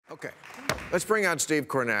Okay, let's bring out Steve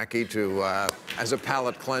Kornacki to, as a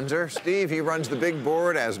palate cleanser. Steve, he runs the big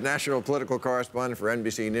board as national political correspondent for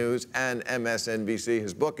NBC News and MSNBC.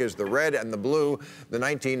 His book is The Red and the Blue, the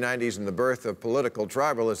 1990s and the Birth of Political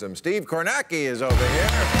Tribalism. Steve Kornacki is over here.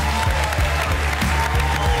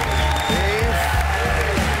 Steve,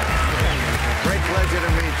 great pleasure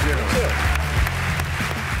to meet you.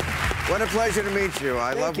 What a pleasure to meet you.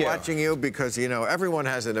 I love watching you because, you know, everyone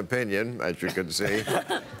has an opinion, as you can see.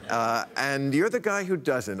 And you're the guy who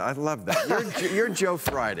doesn't. I love that. You're Joe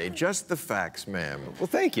Friday, just the facts, ma'am. Well,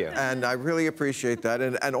 thank you. And I really appreciate that.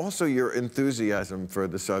 And also your enthusiasm for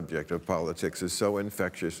the subject of politics is so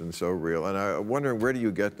infectious and so real. And I'm wondering, where do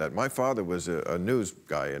you get that? My father was a news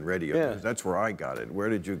guy in radio. Yeah. That's where I got it. Where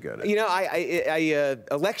did you get it? You know,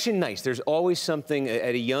 election nights, there's always something.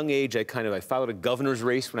 At a young age, I followed a governor's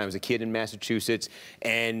race when I was a kid in Massachusetts,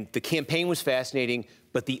 and the campaign was fascinating,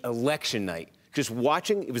 but the election night, just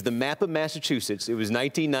watching, it was the map of Massachusetts, it was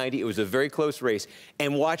 1990, it was a very close race,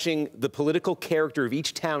 and watching the political character of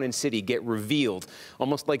each town and city get revealed,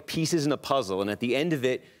 almost like pieces in a puzzle, and at the end of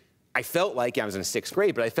it, I felt like, I was in 6th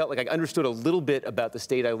grade, but I felt like I understood a little bit about the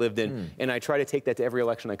state I lived in, and I try to take that to every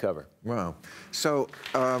election I cover. Wow. So,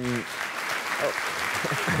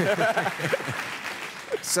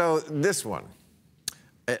 so this one.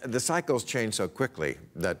 The cycles change so quickly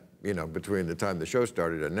that, you know, between the time the show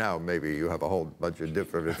started and now, maybe you have a whole bunch of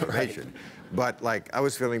different information. Right. But, like, I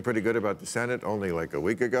was feeling pretty good about the Senate only, like, a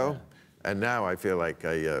week ago. Yeah. And now I feel like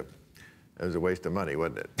it was a waste of money,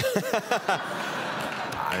 wasn't it?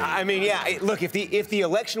 I mean, yeah, look, if the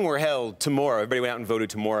election were held tomorrow, everybody went out and voted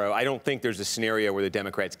tomorrow, I don't think there's a scenario where the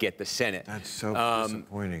Democrats get the Senate. That's so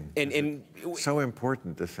disappointing. And so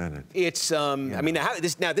important, the Senate. It's, I mean,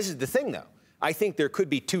 this is the thing, though. I think there could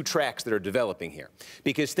be two tracks that are developing here.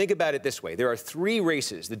 Because think about it this way. There are 3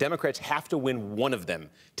 races. The Democrats have to win one of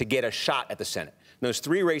them to get a shot at the Senate. And those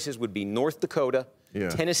 3 races would be North Dakota,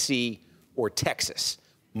 Tennessee, or Texas.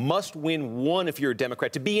 Must win one if you're a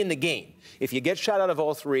Democrat to be in the game. If you get shot out of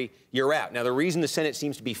all 3, you're out. Now, the reason the Senate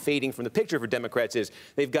seems to be fading from the picture for Democrats is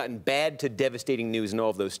they've gotten bad to devastating news in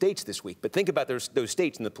all of those states this week. But think about those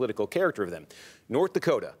states and the political character of them. North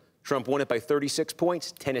Dakota, Trump won it by 36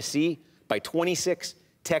 points. Tennessee, by 26,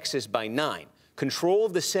 Texas by 9. Control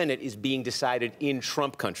of the Senate is being decided in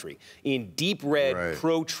Trump country, in deep red,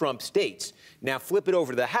 pro-Trump states. Now flip it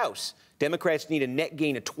over to the House. Democrats need a net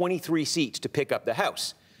gain of 23 seats to pick up the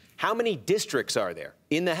House. How many districts are there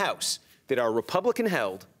in the House that are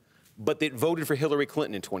Republican-held, but that voted for Hillary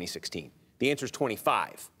Clinton in 2016? The answer is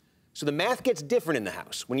 25. So the math gets different in the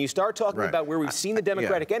House. When you start talking about where we've seen the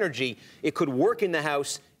Democratic energy, it could work in the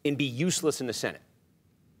House and be useless in the Senate.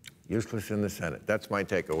 Useless in the Senate. That's my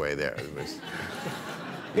takeaway there.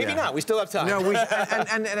 Maybe not. We still have time. No,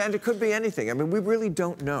 and it could be anything. I mean, we really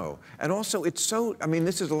don't know. And also, it's so, I mean,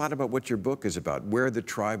 this is a lot about what your book is about, where the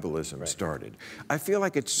tribalism started. I feel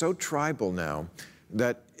like it's so tribal now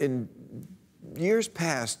that in years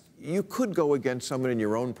past, you could go against someone in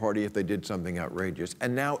your own party if they did something outrageous.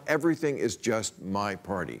 And now everything is just my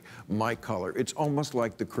party, my color. It's almost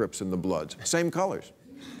like the Crips and the Bloods. Same colors.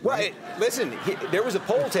 Well, listen, there was a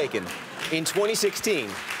poll taken in 2016.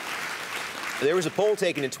 There was a poll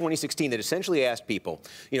taken in 2016 that essentially asked people,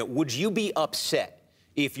 you know, would you be upset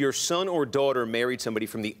if your son or daughter married somebody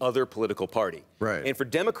from the other political party? Right. And for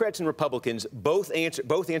Democrats and Republicans, both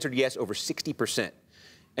answered yes, over 60%.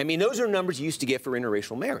 I mean, those are numbers you used to get for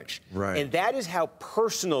interracial marriage. Right. And that is how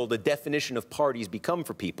personal the definition of parties become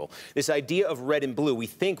for people. This idea of red and blue, we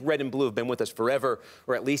think red and blue have been with us forever,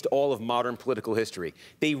 or at least all of modern political history.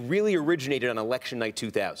 They really originated on election night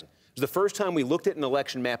 2000. It was the first time we looked at an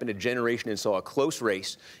election map in a generation and saw a close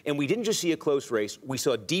race. And we didn't just see a close race, we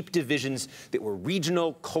saw deep divisions that were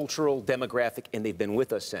regional, cultural, demographic, and they've been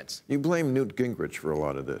with us since. You blame Newt Gingrich for a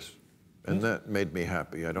lot of this. And that made me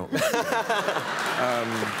happy. I don't. And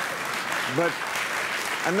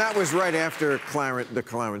that was right after the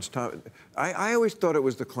Clarence Thomas. I always thought it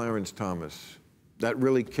was the Clarence Thomas that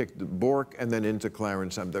really kicked Bork and then into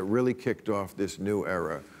Clarence that really kicked off this new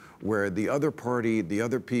era, where the other party, the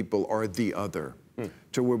other people are the other.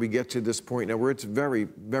 To where we get to this point now where it's very,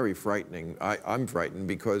 very frightening. I'm frightened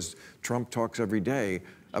because Trump talks every day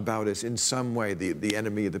about us in some way. The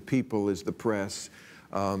enemy of the people is the press.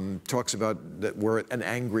 Talks about that we're an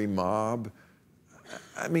angry mob.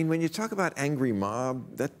 I mean, when you talk about angry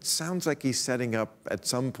mob, that sounds like he's setting up at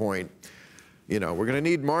some point, you know, we're going to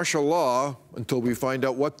need martial law until we find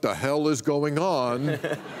out what the hell is going on.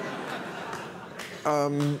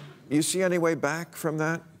 You see any way back from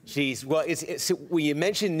that? Geez, well, when you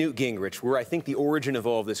mentioned Newt Gingrich, where I think the origin of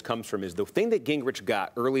all of this comes from is the thing that Gingrich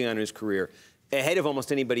got early on in his career, ahead of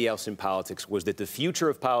almost anybody else in politics was that the future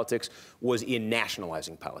of politics was in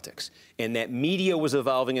nationalizing politics, and that media was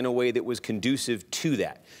evolving in a way that was conducive to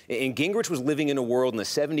that. And Gingrich was living in a world in the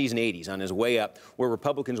 70s and 80s on his way up where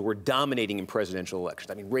Republicans were dominating in presidential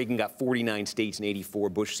elections. I mean, Reagan got 49 states in 84,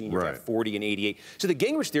 Bush Sr. got 40 in 88. So the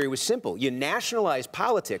Gingrich theory was simple. You nationalize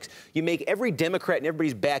politics, you make every Democrat in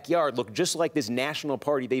everybody's backyard look just like this national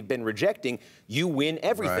party they've been rejecting, you win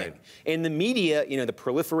everything. And the media, you know, the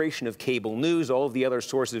proliferation of cable news, all of the other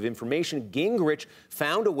sources of information, Gingrich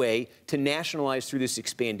found a way to nationalize through this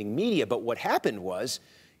expanding media. But what happened was,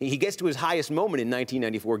 he gets to his highest moment in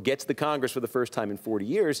 1994, gets the Congress for the first time in 40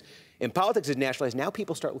 years, and politics is nationalized. Now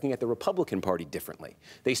people start looking at the Republican Party differently.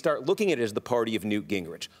 They start looking at it as the party of Newt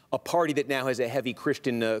Gingrich, a party that now has a heavy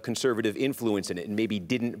Christian conservative influence in it and maybe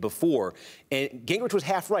didn't before. And Gingrich was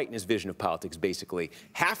half right in his vision of politics, basically.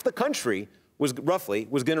 Half the country was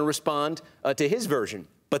going to respond to his version,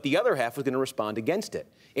 but the other half was going to respond against it.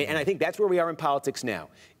 And I think that's where we are in politics now.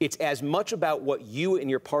 It's as much about what you and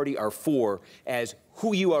your party are for as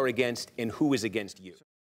who you are against and who is against you.